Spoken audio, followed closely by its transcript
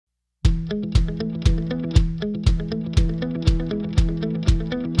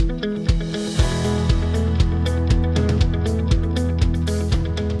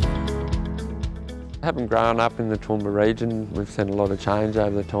Having grown up in the Toowoomba region, we've seen a lot of change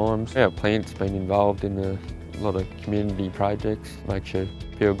over the times. Our plant's been involved in a lot of community projects. Makes you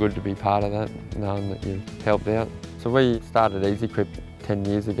feel good to be part of that, knowing that you've helped out. So we started EasyQuip 10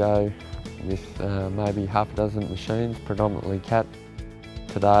 years ago with maybe half a dozen machines, predominantly cat.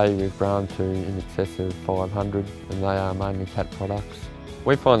 Today we've grown to in excess of 500 and they are mainly cat products.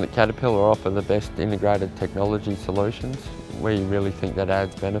 We find that Caterpillar offer the best integrated technology solutions. We really think that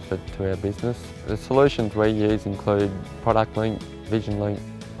adds benefit to our business. The solutions we use include product link, vision link,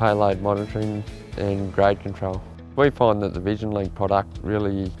 payload monitoring and grade control. We find that the vision link product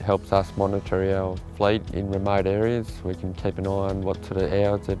really helps us monitor our fleet in remote areas. We can keep an eye on what sort of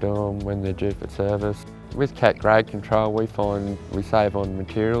hours they're doing, when they're due for service. With cat grade control we find we save on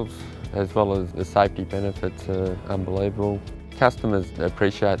materials as well as the safety benefits are unbelievable. Customers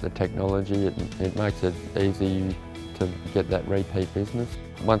appreciate the technology, it makes it easy to get that repeat business.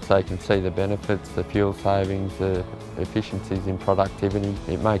 Once they can see the benefits, the fuel savings, the efficiencies in productivity,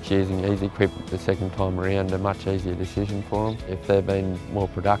 it makes using EasyQuip the second time around a much easier decision for them. If they're being more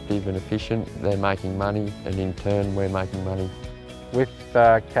productive and efficient, they're making money and in turn we're making money. With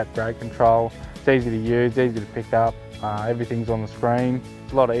cat grade control, it's easy to use, easy to pick up, everything's on the screen.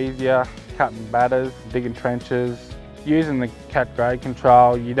 It's a lot easier, cutting batters, digging trenches. Using the cat grade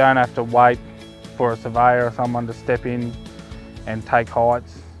control, you don't have to wait for a surveyor or someone to step in and take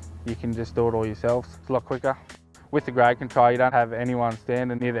heights. You can just do it all yourself. It's a lot quicker. With the grade control, you don't have anyone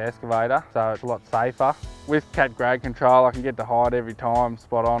standing near the excavator, so it's a lot safer. With cat grade control, I can get the height every time,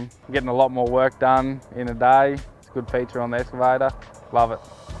 spot on. I'm getting a lot more work done in a day. It's a good feature on the excavator. Love it.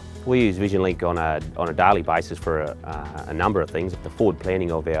 We use VisionLink on a daily basis for a number of things. The forward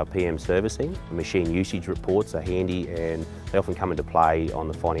planning of our PM servicing, machine usage reports are handy and they often come into play on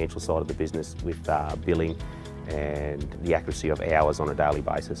the financial side of the business with billing and the accuracy of hours on a daily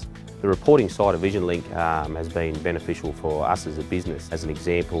basis. The reporting side of VisionLink has been beneficial for us as a business. As an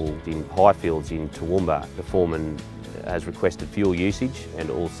example, in Highfields in Toowoomba, the foreman has requested fuel usage and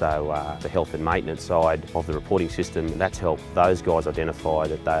also the health and maintenance side of the reporting system. That's helped those guys identify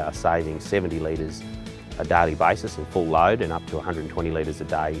that they are saving 70 litres a daily basis in full load and up to 120 litres a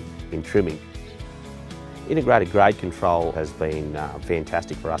day in trimming. Integrated grade control has been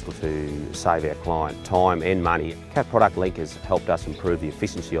fantastic for us to save our client time and money. Cat Product Link has helped us improve the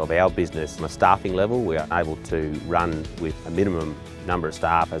efficiency of our business. On a staffing level, we are able to run with a minimum number of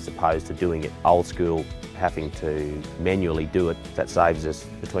staff as opposed to doing it old school, having to manually do it. That saves us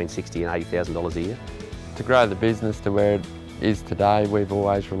between $60,000 and $80,000 a year. To grow the business to where it is today, we've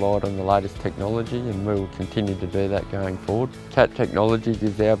always relied on the latest technology and we will continue to do that going forward. Cat technology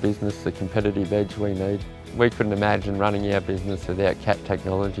gives our business the competitive edge we need. We couldn't imagine running our business without cat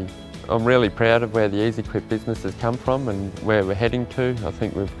technology. I'm really proud of where the EasyQuip business has come from and where we're heading to. I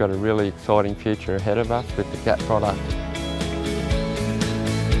think we've got a really exciting future ahead of us with the cat product.